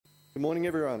Good morning,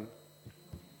 everyone.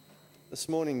 This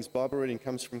morning's Bible reading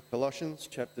comes from Colossians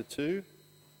chapter 2,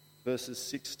 verses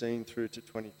 16 through to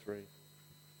 23.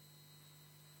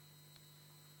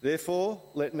 Therefore,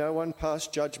 let no one pass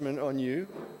judgment on you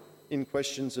in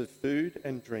questions of food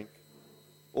and drink,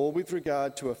 or with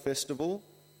regard to a festival,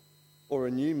 or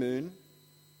a new moon,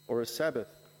 or a Sabbath.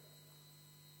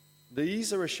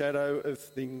 These are a shadow of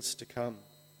things to come,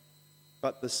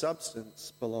 but the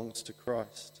substance belongs to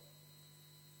Christ.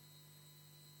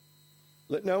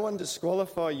 Let no one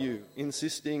disqualify you,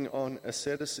 insisting on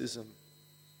asceticism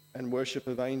and worship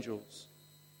of angels,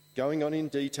 going on in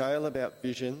detail about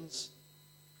visions,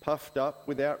 puffed up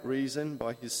without reason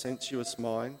by his sensuous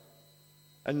mind,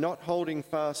 and not holding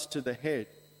fast to the head,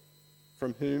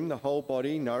 from whom the whole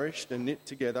body, nourished and knit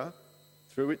together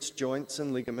through its joints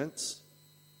and ligaments,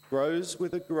 grows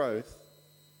with a growth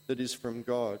that is from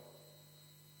God.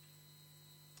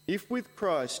 If with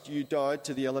Christ you died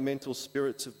to the elemental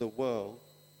spirits of the world,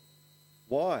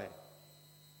 why,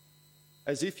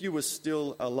 as if you were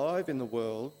still alive in the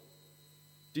world,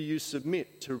 do you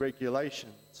submit to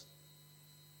regulations?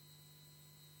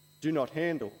 Do not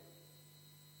handle,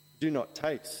 do not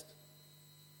taste,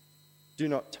 do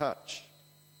not touch,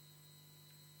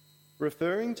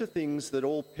 referring to things that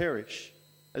all perish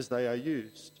as they are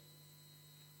used,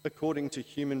 according to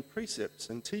human precepts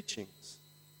and teachings.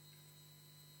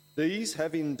 These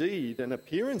have indeed an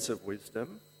appearance of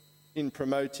wisdom in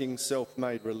promoting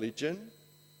self-made religion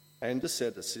and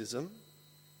asceticism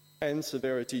and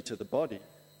severity to the body,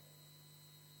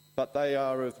 but they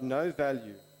are of no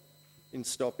value in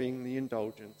stopping the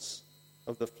indulgence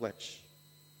of the flesh.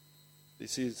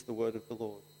 This is the word of the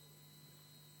Lord.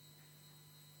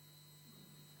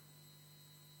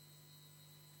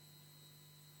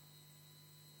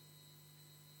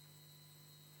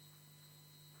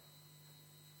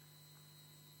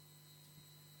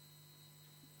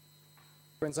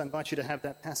 Friends, I invite you to have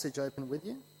that passage open with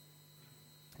you.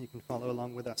 You can follow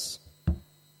along with us.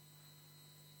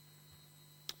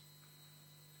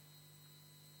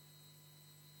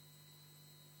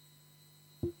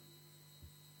 Do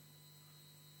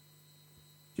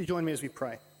you join me as we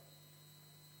pray?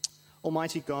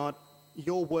 Almighty God,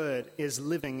 your word is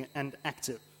living and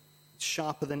active,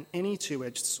 sharper than any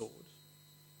two-edged sword,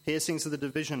 piercing to the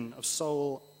division of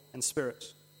soul and spirit,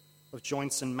 of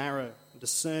joints and marrow,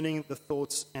 discerning the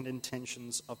thoughts and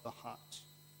intentions of the heart.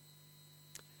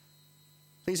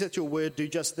 Please let your word do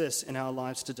just this in our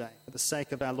lives today, for the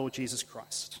sake of our Lord Jesus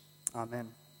Christ. Amen.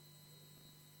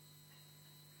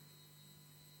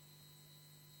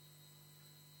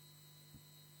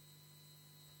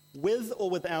 With or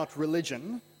without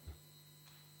religion,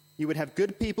 you would have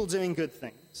good people doing good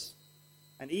things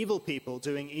and evil people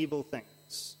doing evil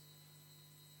things.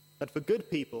 But for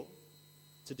good people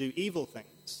to do evil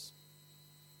things,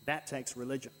 that takes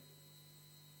religion.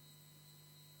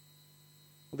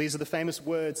 Well, these are the famous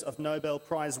words of Nobel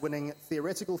Prize-winning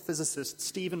theoretical physicist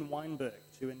Steven Weinberg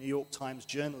to a New York Times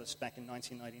journalist back in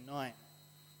 1999.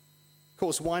 Of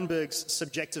course, Weinberg's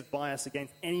subjective bias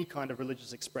against any kind of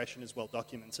religious expression is well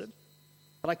documented,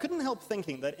 but I couldn't help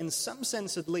thinking that in some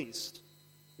sense at least,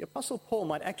 the Apostle Paul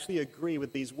might actually agree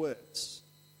with these words.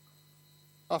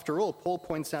 After all, Paul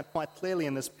points out quite clearly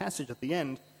in this passage at the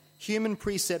end, human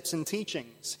precepts and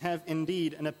teachings have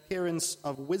indeed an appearance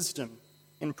of wisdom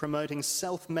in promoting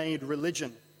self-made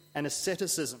religion and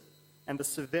asceticism and the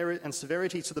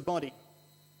severity to the body,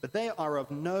 but they are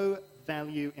of no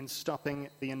value in stopping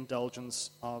the indulgence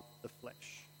of the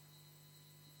flesh.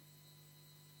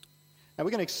 Now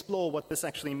we're going to explore what this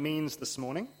actually means this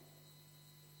morning.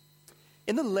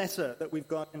 In the letter that we've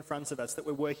got in front of us that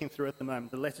we're working through at the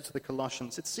moment, the letter to the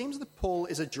Colossians, it seems that Paul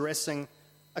is addressing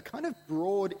a kind of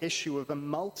broad issue of a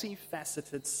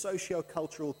multifaceted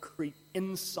socio-cultural creep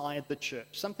inside the church,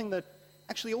 something that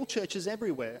actually all churches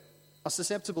everywhere are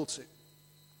susceptible to.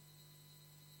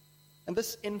 And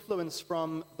this influence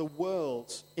from the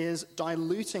world is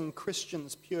diluting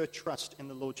Christians' pure trust in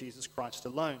the Lord Jesus Christ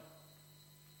alone.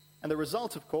 And the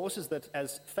result, of course, is that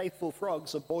as faithful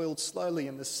frogs are boiled slowly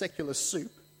in this secular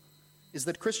soup, is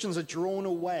that Christians are drawn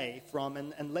away from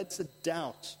and led to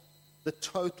doubt the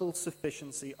total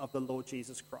sufficiency of the Lord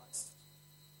Jesus Christ.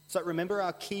 So remember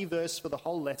our key verse for the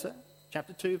whole letter,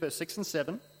 chapter 2, verse 6 and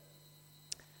 7.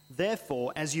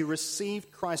 Therefore, as you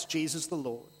received Christ Jesus the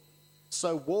Lord,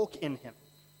 so walk in him,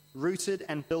 rooted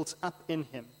and built up in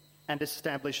him, and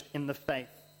established in the faith,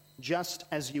 just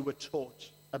as you were taught,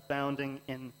 abounding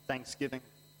in thanksgiving.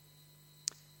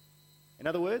 In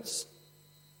other words,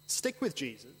 stick with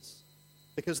Jesus,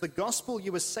 because the gospel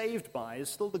you were saved by is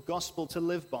still the gospel to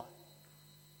live by.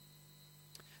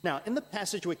 Now, in the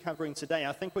passage we're covering today,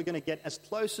 I think we're going to get as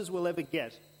close as we'll ever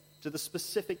get to the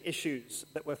specific issues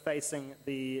that we're facing,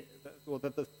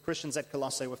 that the Christians at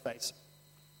Colossae were facing.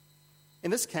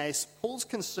 In this case, Paul's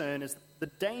concern is the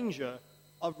danger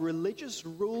of religious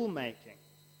rule-making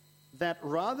that,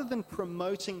 rather than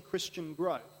promoting Christian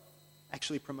growth,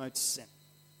 actually promotes sin.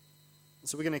 And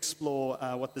so we're going to explore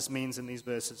what this means in these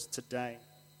verses today.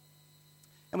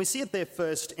 And we see it there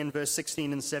first in verse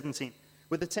 16 and 17,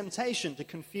 with the temptation to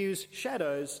confuse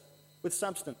shadows with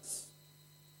substance.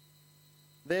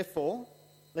 Therefore,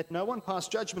 let no one pass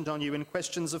judgment on you in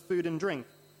questions of food and drink,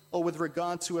 or with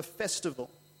regard to a festival,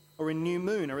 or a new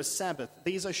moon, or a Sabbath.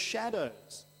 These are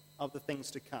shadows of the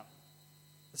things to come.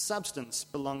 The substance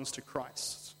belongs to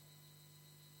Christ.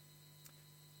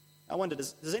 I wonder,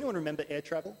 does anyone remember air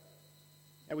travel?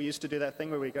 And we used to do that thing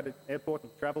where we go to airport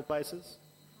and travel places.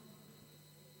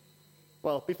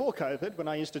 Well, before COVID, when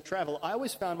I used to travel, I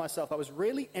always found myself, I was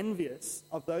really envious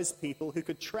of those people who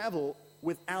could travel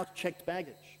without checked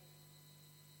baggage.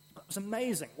 It was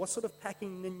amazing. What sort of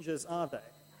packing ninjas are they?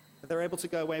 That they're able to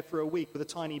go away for a week with a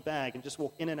tiny bag and just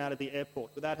walk in and out of the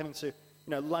airport without having to,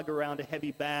 lug around a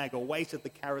heavy bag or wait at the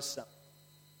carousel.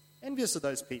 Envious of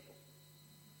those people.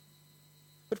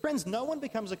 But friends, no one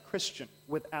becomes a Christian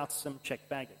without some checked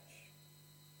baggage.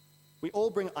 We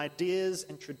all bring ideas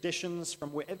and traditions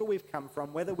from wherever we've come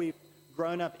from, whether we've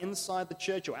grown up inside the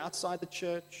church or outside the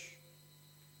church.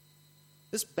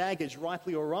 This baggage,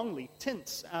 rightly or wrongly,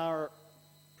 tints our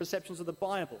perceptions of the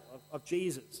Bible, of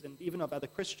Jesus, and even of other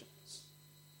Christians.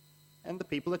 And the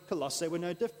people at Colossae were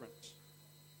no different.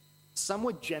 Some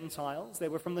were Gentiles. They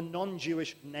were from the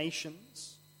non-Jewish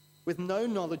nations with no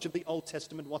knowledge of the Old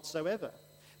Testament whatsoever.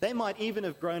 They might even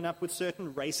have grown up with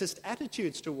certain racist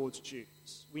attitudes towards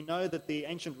Jews. We know that the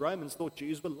ancient Romans thought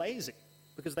Jews were lazy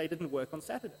because they didn't work on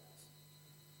Saturdays.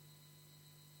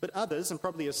 But others, and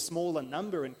probably a smaller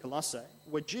number in Colossae,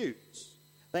 were Jews.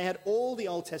 They had all the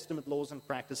Old Testament laws and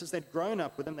practices. They'd grown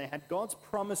up with them. They had God's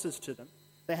promises to them.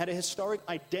 They had a historic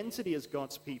identity as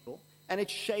God's people, and it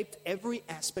shaped every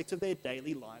aspect of their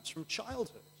daily lives from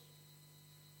childhood.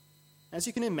 As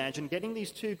you can imagine, getting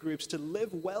these two groups to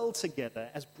live well together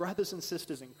as brothers and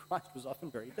sisters in Christ was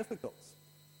often very difficult.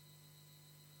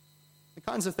 The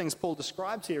kinds of things Paul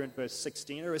describes here in verse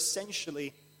 16 are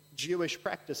essentially Jewish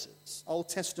practices, Old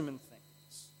Testament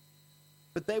things.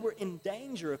 But they were in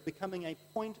danger of becoming a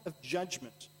point of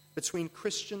judgment between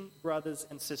Christian brothers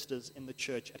and sisters in the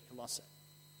church at Colossae.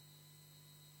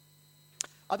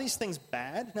 Are these things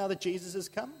bad now that Jesus has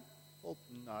come? Well,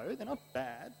 no, they're not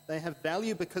bad. They have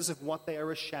value because of what they are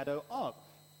a shadow of.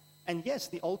 And yes,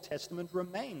 the Old Testament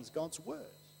remains God's word.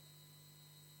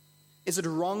 Is it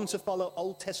wrong to follow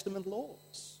Old Testament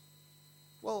laws?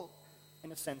 Well,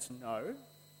 in a sense, no.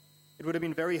 It would have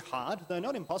been very hard, though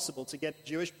not impossible, to get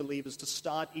Jewish believers to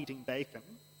start eating bacon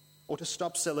or to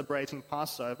stop celebrating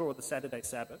Passover or the Saturday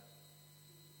Sabbath.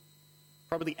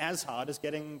 Probably as hard as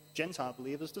getting Gentile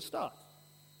believers to start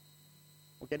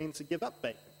or getting to give up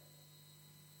bacon.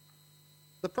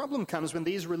 The problem comes when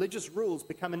these religious rules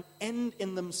become an end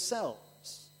in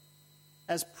themselves,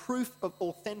 as proof of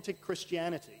authentic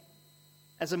Christianity,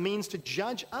 as a means to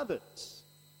judge others,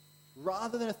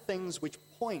 rather than things which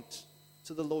point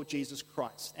to the Lord Jesus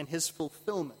Christ and his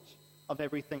fulfillment of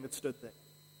everything that stood there.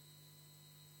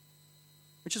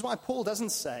 Which is why Paul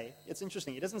doesn't say, it's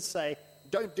interesting, he doesn't say,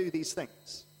 don't do these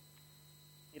things.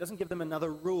 He doesn't give them another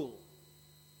rule.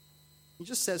 He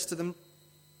just says to them,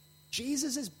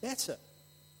 Jesus is better.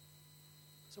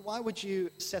 So why would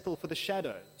you settle for the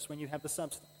shadows when you have the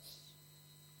substance?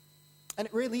 And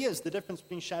it really is the difference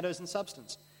between shadows and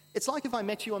substance. It's like if I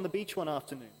met you on the beach one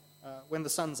afternoon when the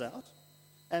sun's out,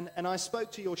 and I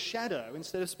spoke to your shadow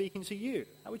instead of speaking to you.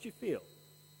 How would you feel?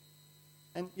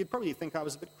 And you'd probably think I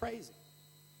was a bit crazy.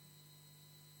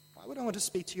 Why would I want to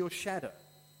speak to your shadow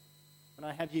when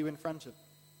I have you in front of me?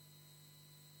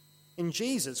 In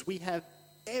Jesus, we have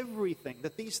everything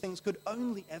that these things could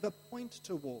only ever point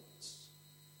towards.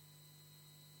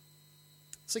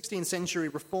 16th century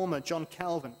reformer John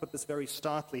Calvin put this very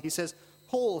starkly. He says,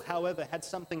 Paul, however, had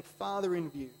something farther in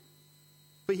view,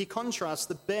 for he contrasts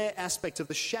the bare aspect of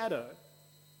the shadow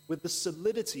with the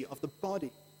solidity of the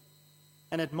body,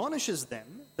 and admonishes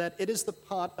them that it is the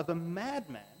part of a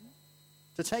madman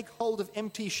to take hold of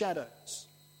empty shadows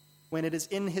when it is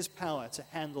in his power to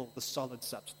handle the solid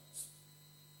substance.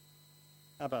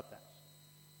 How about that?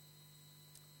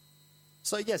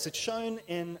 So yes, it's shown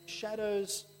in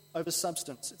shadows over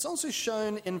substance. It's also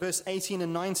shown in verse 18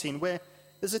 and 19, where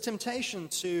there's a temptation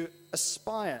to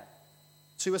aspire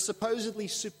to a supposedly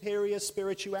superior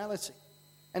spirituality,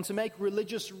 and to make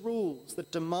religious rules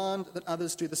that demand that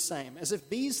others do the same, as if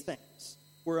these things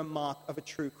were a mark of a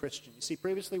true Christian. You see,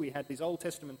 previously we had these Old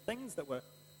Testament things that were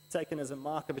taken as a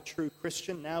mark of a true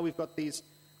Christian. Now we've got these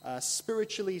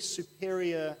spiritually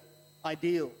superior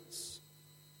ideals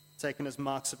taken as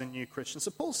marks of a new Christian.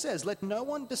 So Paul says, let no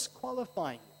one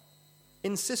disqualify you,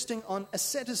 insisting on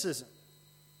asceticism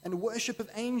and worship of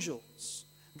angels,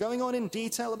 going on in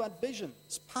detail about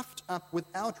visions, puffed up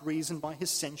without reason by his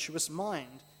sensuous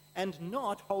mind, and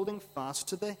not holding fast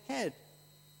to the head,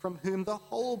 from whom the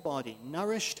whole body,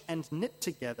 nourished and knit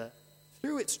together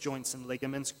through its joints and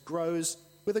ligaments, grows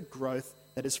with a growth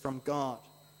that is from God.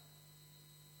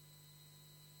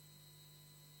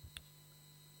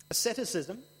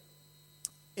 Asceticism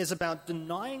is about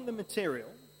denying the material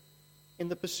in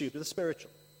the pursuit of the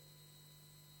spiritual.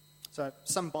 So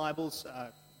some Bibles,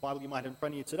 Bible you might have in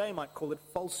front of you today, might call it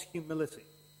false humility.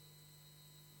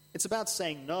 It's about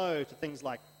saying no to things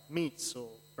like meats or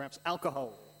perhaps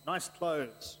alcohol, nice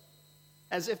clothes,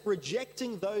 as if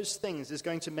rejecting those things is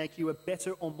going to make you a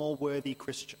better or more worthy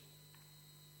Christian.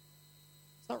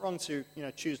 It's not wrong to,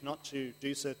 choose not to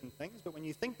do certain things, but when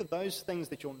you think that those things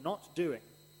that you're not doing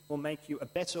will make you a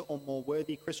better or more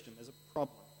worthy Christian, there's a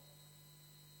problem.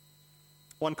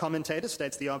 One commentator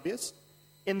states the obvious.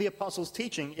 In the apostles'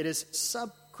 teaching, it is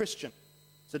sub-Christian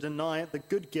to deny the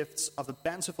good gifts of the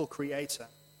bountiful Creator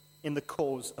in the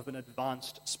cause of an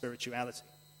advanced spirituality.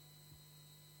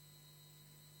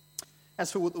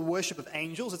 As for the worship of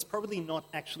angels, it's probably not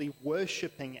actually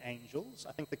worshipping angels.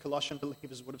 I think the Colossian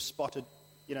believers would have spotted,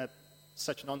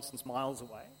 such nonsense miles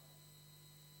away.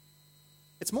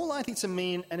 It's more likely to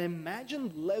mean an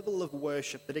imagined level of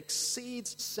worship that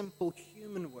exceeds simple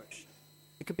human worship.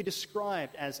 It could be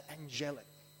described as angelic.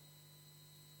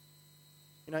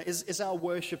 Is our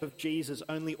worship of Jesus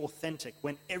only authentic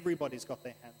when everybody's got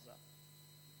their hands up?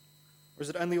 Or is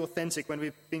it only authentic when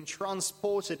we've been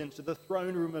transported into the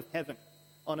throne room of heaven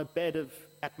on a bed of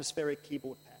atmospheric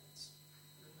keyboard pads?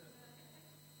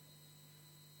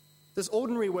 Does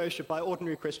ordinary worship by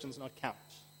ordinary Christians not count?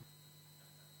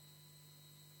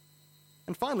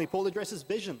 And finally, Paul addresses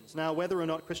visions. Now, whether or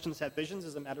not Christians have visions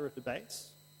is a matter of debate.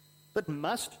 But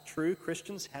must true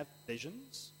Christians have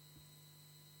visions?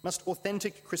 Must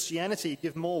authentic Christianity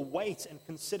give more weight and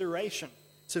consideration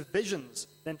to visions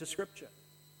than to Scripture?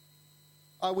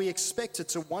 Are we expected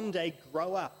to one day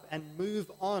grow up and move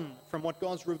on from what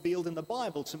God's revealed in the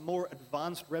Bible to more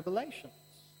advanced revelations?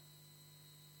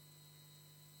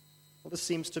 Well, this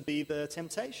seems to be the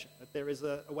temptation, that there is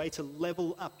a way to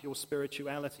level up your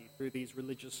spirituality through these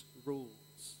religious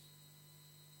rules.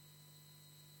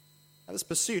 Now, this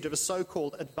pursuit of a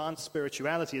so-called advanced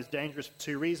spirituality is dangerous for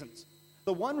two reasons.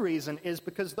 The one reason is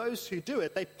because those who do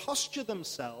it, they posture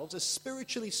themselves as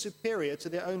spiritually superior to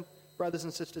their own brothers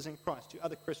and sisters in Christ, to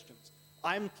other Christians.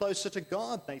 I'm closer to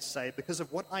God, they say, because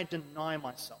of what I deny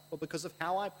myself, or because of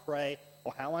how I pray,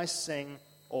 or how I sing,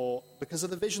 or because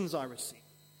of the visions I receive.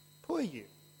 Poor you.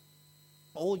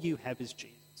 All you have is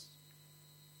Jesus.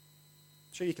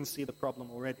 I'm sure you can see the problem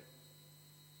already.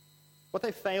 What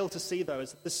they fail to see, though,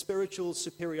 is that the spiritual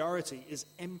superiority is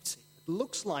empty. It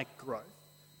looks like growth,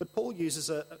 but Paul uses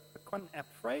a quite an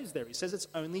apt phrase there. He says it's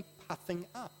only puffing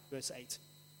up, verse 18.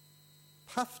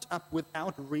 Puffed up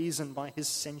without reason by his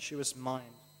sensuous mind.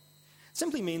 It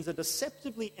simply means a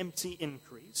deceptively empty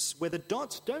increase where the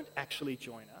dots don't actually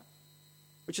join up,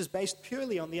 which is based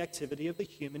purely on the activity of the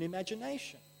human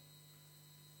imagination.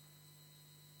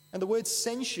 And the word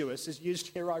sensuous is used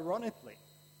here ironically.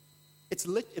 It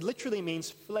literally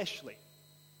means fleshly.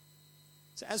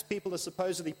 So as people are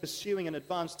supposedly pursuing an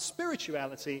advanced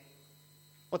spirituality,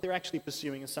 what they're actually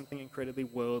pursuing is something incredibly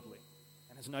worldly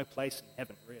and has no place in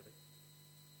heaven, really.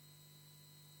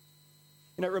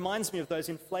 It reminds me of those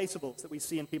inflatables that we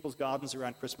see in people's gardens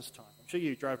around Christmas time. I'm sure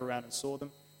you drove around and saw them.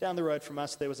 Down the road from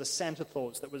us, there was a Santa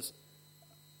Claus that was,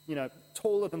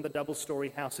 taller than the double-story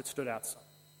house it stood outside.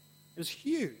 It was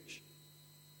huge.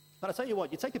 But I tell you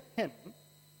what, you take a pin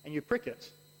and you prick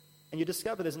it, and you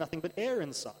discover there's nothing but air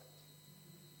inside.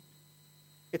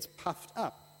 It's puffed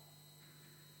up.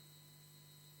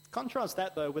 Contrast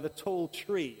that, though, with a tall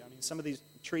tree. I mean, some of these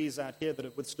trees out here that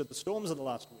have withstood the storms of the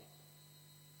last week.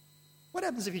 What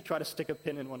happens if you try to stick a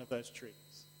pin in one of those trees?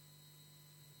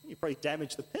 You probably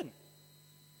damage the pin.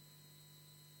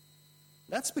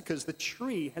 That's because the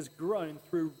tree has grown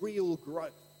through real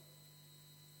growth.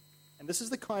 And this is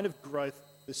the kind of growth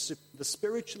the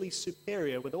spiritually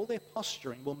superior, with all their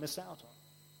posturing, will miss out on.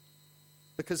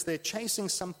 Because they're chasing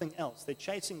something else. They're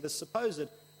chasing the supposed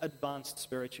advanced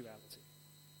spirituality.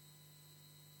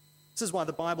 This is why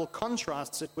the Bible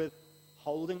contrasts it with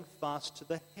holding fast to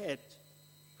the head,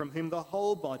 from whom the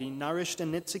whole body, nourished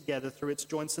and knit together through its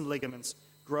joints and ligaments,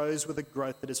 grows with a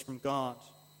growth that is from God.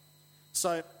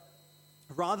 So,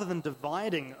 rather than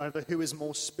dividing over who is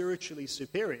more spiritually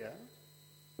superior,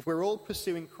 if we're all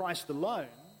pursuing Christ alone,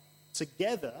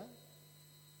 together,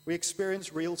 we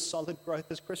experience real solid growth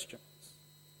as Christians.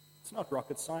 It's not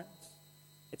rocket science.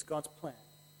 It's God's plan.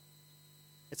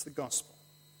 It's the gospel.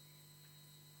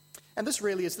 And this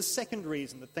really is the second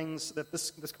reason that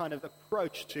this kind of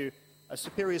approach to a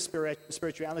superior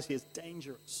spirituality is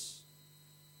dangerous.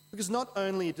 Because not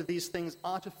only do these things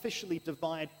artificially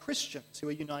divide Christians who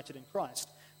are united in Christ,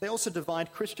 they also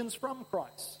divide Christians from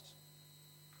Christ.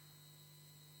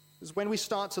 Because when we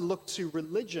start to look to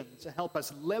religion to help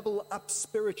us level up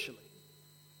spiritually,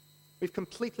 we've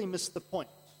completely missed the point.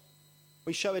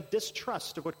 We show a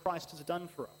distrust of what Christ has done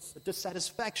for us, a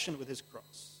dissatisfaction with his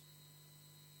cross,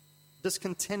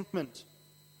 discontentment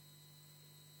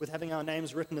with having our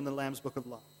names written in the Lamb's Book of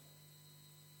Life.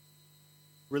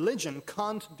 Religion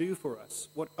can't do for us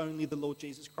what only the Lord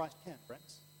Jesus Christ can,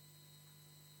 friends.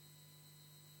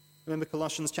 Remember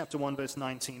Colossians chapter 1, verse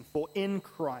 19. For in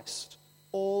Christ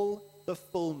all the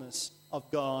fullness of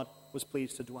God was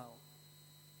pleased to dwell.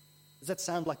 Does that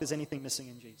sound like there's anything missing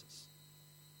in Jesus?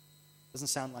 Doesn't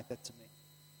sound like that to me.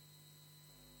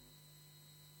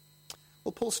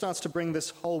 Well, Paul starts to bring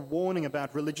this whole warning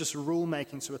about religious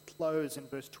rule-making to a close in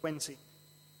verse 20.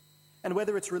 And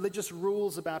whether it's religious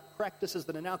rules about practices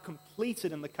that are now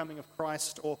completed in the coming of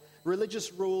Christ or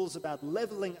religious rules about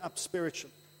leveling up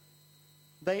spiritually,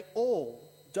 they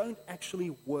all don't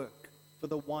actually work for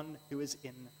the one who is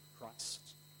in Christ.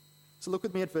 So look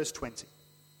with me at verse 20.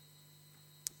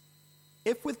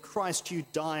 If with Christ you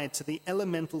died to the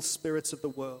elemental spirits of the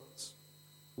world,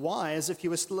 why, as if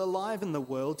you were still alive in the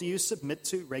world, do you submit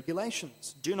to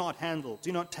regulations? Do not handle,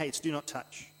 do not taste, do not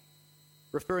touch,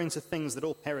 referring to things that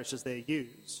all perish as they're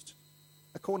used,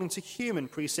 according to human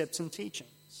precepts and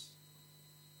teachings.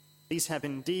 These have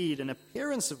indeed an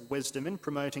appearance of wisdom in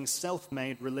promoting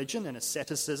self-made religion and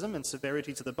asceticism and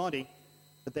severity to the body,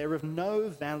 but they're of no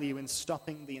value in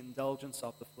stopping the indulgence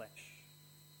of the flesh.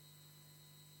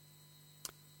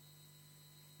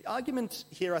 The argument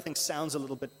here, I think, sounds a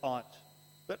little bit odd,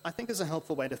 but I think is a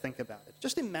helpful way to think about it.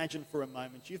 Just imagine for a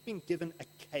moment you've been given a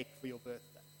cake for your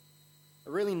birthday.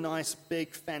 A really nice,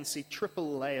 big, fancy,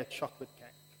 triple-layer chocolate cake.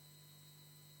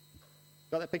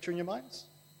 Got that picture in your minds?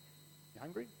 You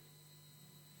hungry?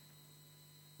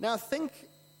 Now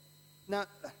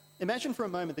imagine for a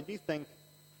moment that you think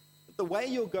that the way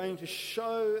you're going to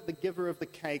show the giver of the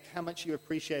cake how much you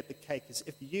appreciate the cake is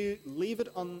if you leave it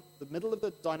on the middle of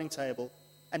the dining table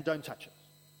and don't touch it.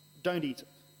 Don't eat it.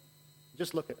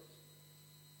 Just look at it.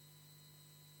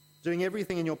 Doing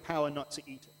everything in your power not to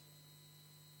eat it.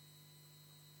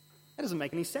 That doesn't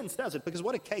make any sense, does it? Because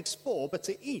what are cakes for but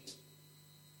to eat?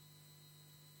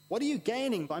 What are you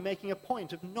gaining by making a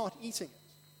point of not eating it?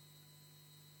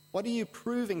 What are you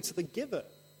proving to the giver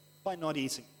by not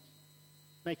eating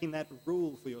it? Making that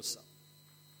rule for yourself.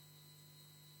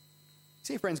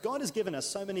 See, friends, God has given us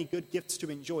so many good gifts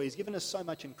to enjoy. He's given us so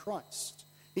much in Christ.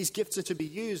 These gifts are to be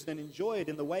used and enjoyed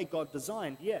in the way God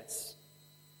designed, yes.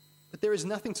 But there is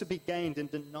nothing to be gained in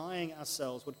denying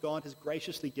ourselves what God has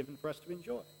graciously given for us to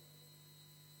enjoy.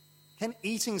 Can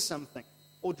eating something,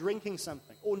 or drinking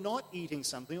something, or not eating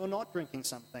something, or not drinking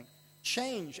something,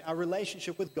 change our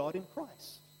relationship with God in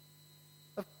Christ?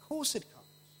 Of course it can't.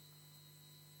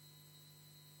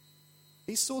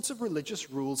 These sorts of religious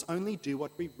rules only do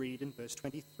what we read in verse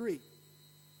 23.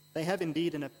 They have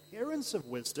indeed an appearance of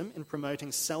wisdom in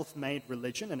promoting self-made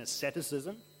religion and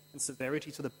asceticism and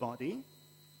severity to the body,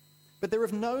 but they're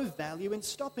of no value in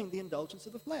stopping the indulgence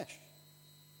of the flesh.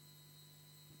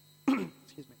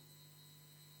 Excuse me.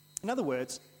 In other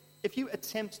words, if you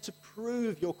attempt to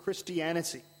prove your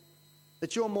Christianity,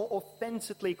 that you're more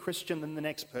authentically Christian than the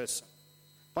next person,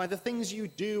 by the things you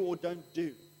do or don't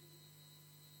do,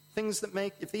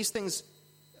 if these things,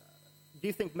 do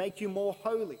you think, make you more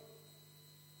holy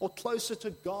or closer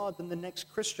to God than the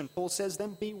next Christian, Paul says,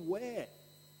 then beware.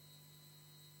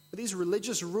 For these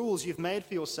religious rules you've made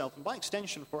for yourself, and by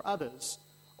extension for others,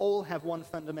 all have one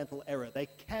fundamental error. They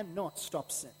cannot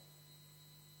stop sin.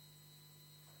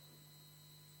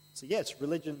 So yes,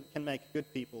 religion can make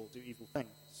good people do evil things.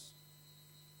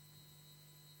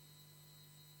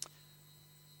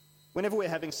 Whenever we're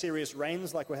having serious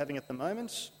rains like we're having at the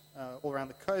moment, all around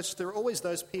the coast, there are always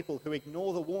those people who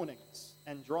ignore the warnings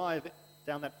and drive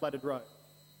down that flooded road.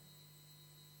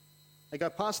 They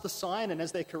go past the sign, and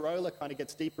as their Corolla kind of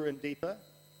gets deeper and deeper,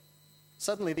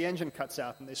 suddenly the engine cuts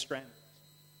out and they're stranded.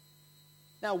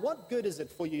 Now, what good is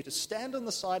it for you to stand on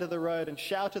the side of the road and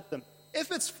shout at them,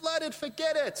 If it's flooded,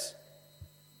 forget it.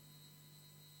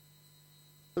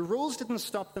 The rules didn't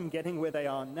stop them getting where they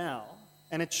are now,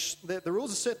 and the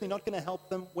rules are certainly not going to help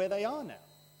them where they are now.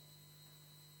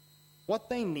 What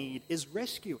they need is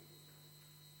rescuing.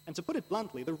 And to put it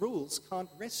bluntly, the rules can't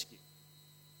rescue.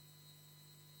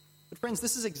 But friends,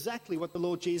 this is exactly what the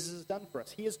Lord Jesus has done for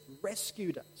us. He has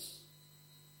rescued us.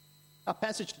 Our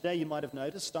passage today, you might have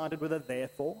noticed, started with a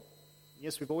therefore.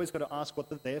 Yes, we've always got to ask what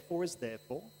the therefore is there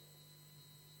for.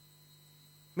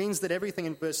 It means that everything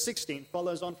in verse 16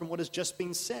 follows on from what has just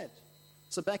been said.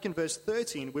 So back in verse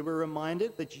 13, we were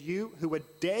reminded that you who were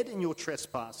dead in your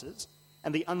trespasses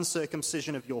and the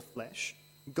uncircumcision of your flesh,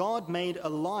 God made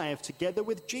alive together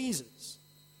with Jesus,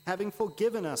 having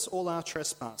forgiven us all our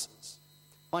trespasses,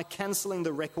 by cancelling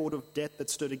the record of debt that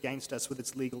stood against us with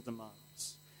its legal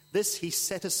demands. This he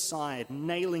set aside,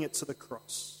 nailing it to the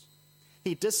cross.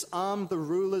 He disarmed the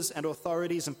rulers and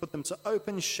authorities and put them to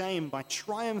open shame by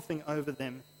triumphing over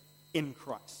them in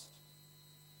Christ.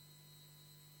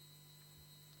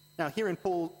 Now, here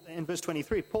in verse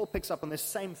 23, Paul picks up on this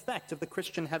same fact of the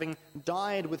Christian having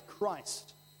died with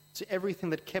Christ to everything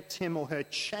that kept him or her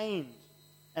chained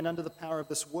and under the power of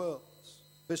this world.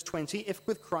 Verse 20, if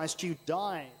with Christ you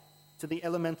died to the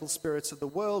elemental spirits of the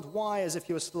world, why, as if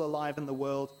you were still alive in the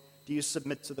world, do you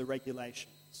submit to the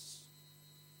regulations?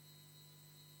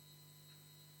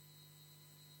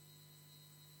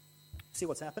 See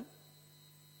what's happened?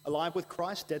 Alive with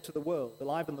Christ, dead to the world.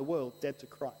 Alive in the world, dead to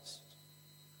Christ.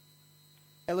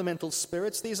 Elemental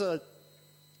spirits, these are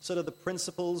sort of the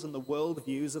principles and the world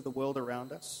views of the world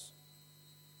around us.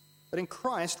 But in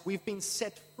Christ, we've been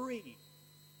set free,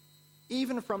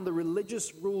 even from the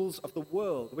religious rules of the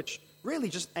world, which really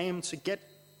just aim to get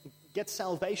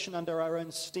salvation under our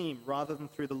own steam rather than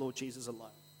through the Lord Jesus alone.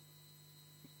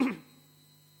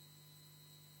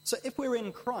 So if we're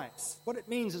in Christ, what it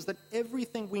means is that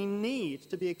everything we need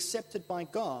to be accepted by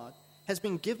God has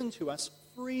been given to us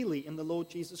freely in the Lord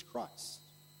Jesus Christ.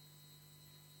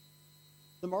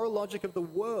 The moral logic of the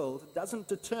world doesn't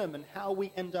determine how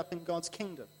we end up in God's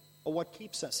kingdom or what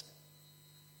keeps us.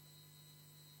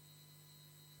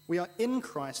 We are in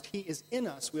Christ. He is in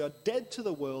us. We are dead to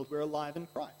the world. We're alive in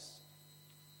Christ.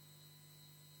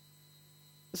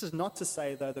 This is not to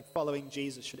say, though, that following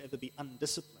Jesus should ever be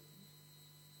undisciplined,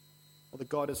 or that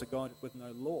God is a God with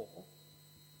no law.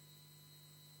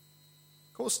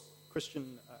 Of course,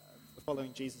 Christian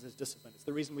following Jesus is discipline. It's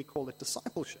the reason we call it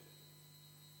discipleship.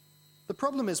 The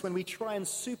problem is when we try and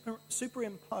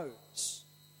superimpose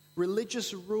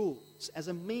religious rules as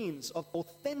a means of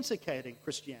authenticating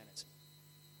Christianity,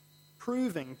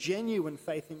 proving genuine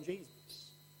faith in Jesus,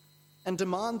 and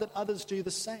demand that others do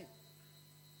the same.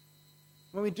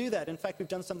 When we do that, in fact, we've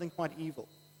done something quite evil.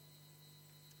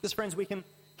 Because, friends, we can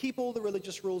keep all the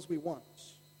religious rules we want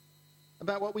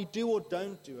about what we do or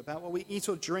don't do, about what we eat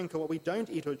or drink or what we don't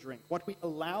eat or drink, what we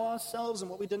allow ourselves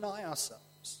and what we deny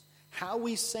ourselves, how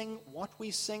we sing, what we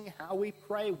sing, how we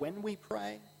pray, when we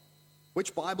pray,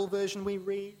 which Bible version we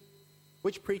read,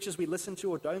 which preachers we listen to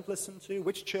or don't listen to,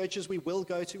 which churches we will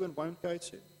go to and won't go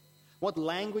to, what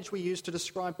language we use to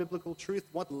describe biblical truth,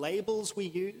 what labels we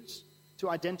use to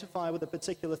identify with a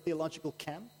particular theological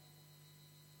camp.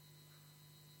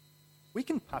 We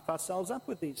can puff ourselves up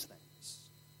with these things,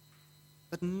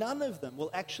 but none of them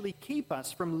will actually keep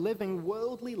us from living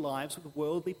worldly lives with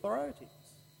worldly priorities.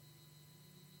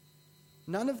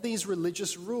 None of these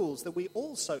religious rules that we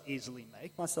all so easily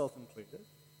make, myself included,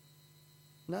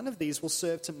 none of these will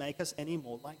serve to make us any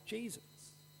more like Jesus.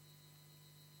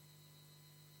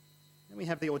 And we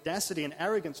have the audacity and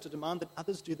arrogance to demand that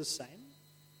others do the same,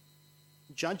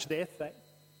 judge their faith,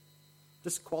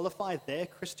 disqualify their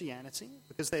Christianity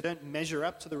because they don't measure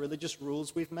up to the religious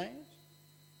rules we've made.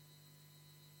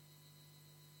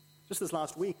 Just this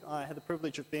last week, I had the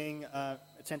privilege of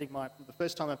attending the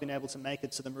first time I've been able to make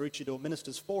it to the Maroochydore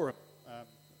Ministers Forum,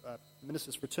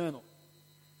 Ministers Fraternal.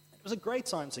 It was a great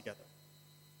time together.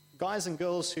 Guys and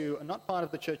girls who are not part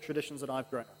of the church traditions that I've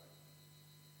grown up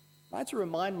in. I had to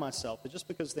remind myself that just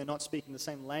because they're not speaking the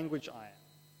same language I am,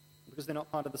 because they're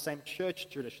not part of the same church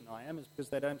tradition I am, is because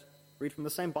they don't read from the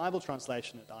same Bible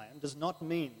translation that I am, does not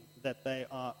mean that they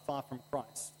are far from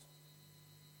Christ.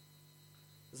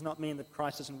 Does not mean that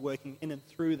Christ isn't working in and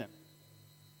through them,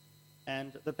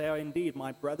 and that they are indeed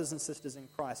my brothers and sisters in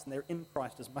Christ, and they're in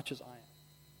Christ as much as I am.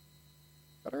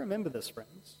 Got to remember this,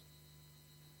 friends.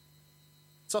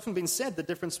 It's often been said the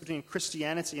difference between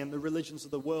Christianity and the religions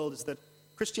of the world is that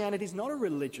Christianity is not a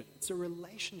religion, it's a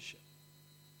relationship.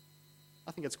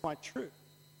 I think it's quite true.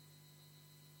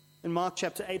 In Mark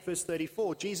chapter 8, verse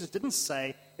 34, Jesus didn't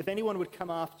say, if anyone would come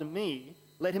after me,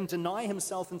 let him deny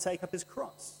himself and take up his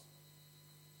cross.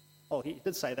 Oh, he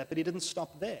did say that, but he didn't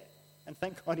stop there. And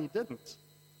thank God he didn't.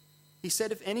 He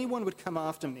said, if anyone would come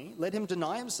after me, let him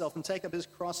deny himself and take up his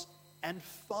cross and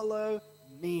follow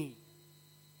me.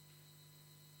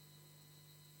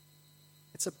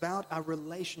 It's about our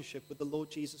relationship with the Lord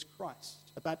Jesus Christ,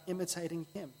 about imitating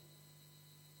him.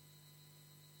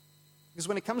 Because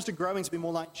when it comes to growing to be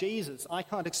more like Jesus, I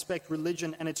can't expect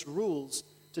religion and its rules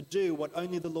to do what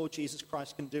only the Lord Jesus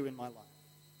Christ can do in my life.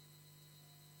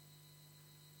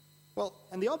 Well,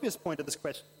 and the obvious question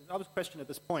at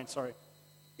this point,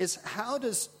 is how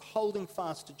does holding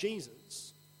fast to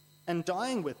Jesus and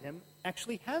dying with him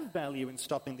actually have value in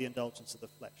stopping the indulgence of the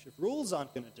flesh? If rules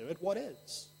aren't going to do it, what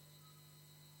is?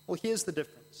 Well, here's the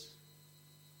difference.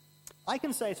 I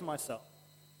can say to myself,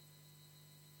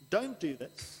 don't do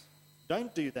this,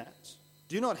 don't do that,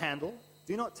 do not handle,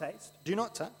 do not taste, do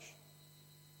not touch.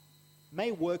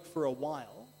 May work for a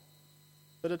while,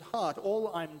 but at heart,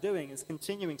 all I'm doing is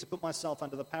continuing to put myself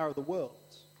under the power of the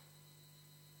world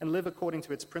and live according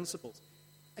to its principles.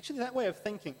 Actually, that way of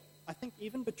thinking, I think,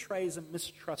 even betrays a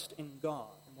mistrust in God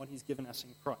and what he's given us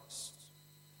in Christ,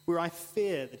 where I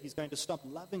fear that he's going to stop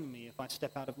loving me if I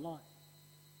step out of line.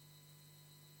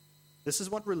 This is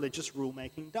what religious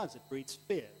rulemaking does. It breeds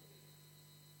fear.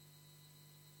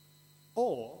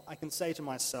 Or I can say to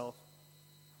myself,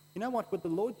 you know what, with the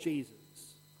Lord Jesus,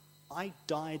 I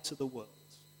died to the world.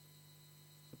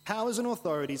 The powers and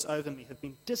authorities over me have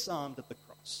been disarmed at the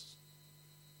cross.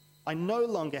 I no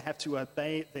longer have to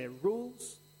obey their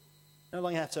rules, no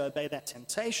longer have to obey that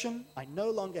temptation, I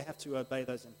no longer have to obey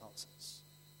those impulses.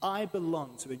 I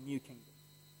belong to a new kingdom.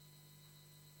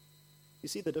 You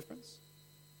see the difference?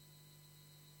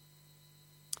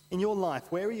 In your life,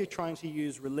 where are you trying to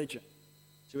use religion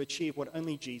to achieve what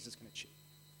only Jesus can achieve?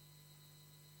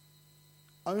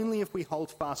 Only if we hold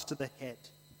fast to the head,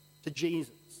 to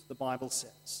Jesus, the Bible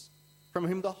says, from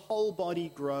whom the whole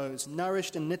body grows,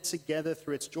 nourished and knit together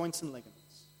through its joints and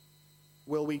ligaments,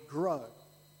 will we grow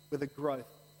with a growth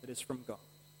that is from God.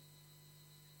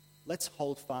 Let's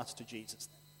hold fast to Jesus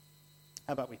then.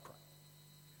 How about we pray?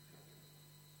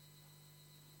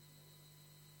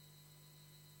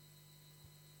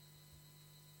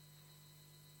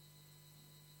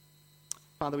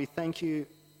 Father, we thank you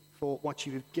for what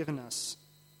you have given us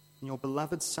in your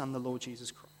beloved Son, the Lord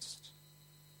Jesus Christ.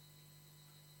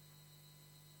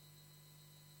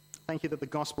 Thank you that the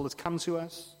gospel has come to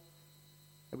us,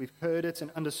 that we've heard it and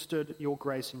understood your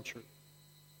grace and truth.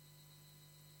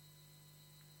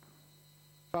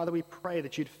 Father, we pray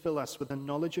that you'd fill us with the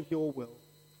knowledge of your will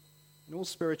and all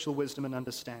spiritual wisdom and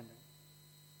understanding,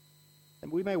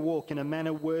 that we may walk in a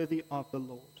manner worthy of the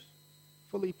Lord,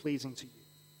 fully pleasing to you,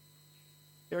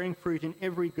 bearing fruit in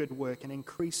every good work and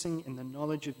increasing in the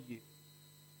knowledge of you,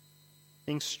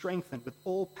 being strengthened with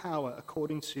all power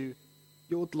according to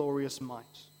your glorious might,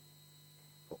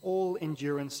 for all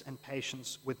endurance and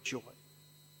patience with joy.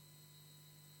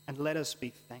 And let us be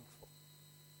thankful,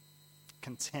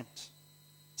 content,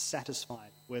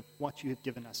 satisfied with what you have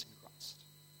given us in Christ.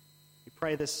 We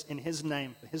pray this in his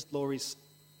name, for his glory's sake.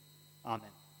 Amen.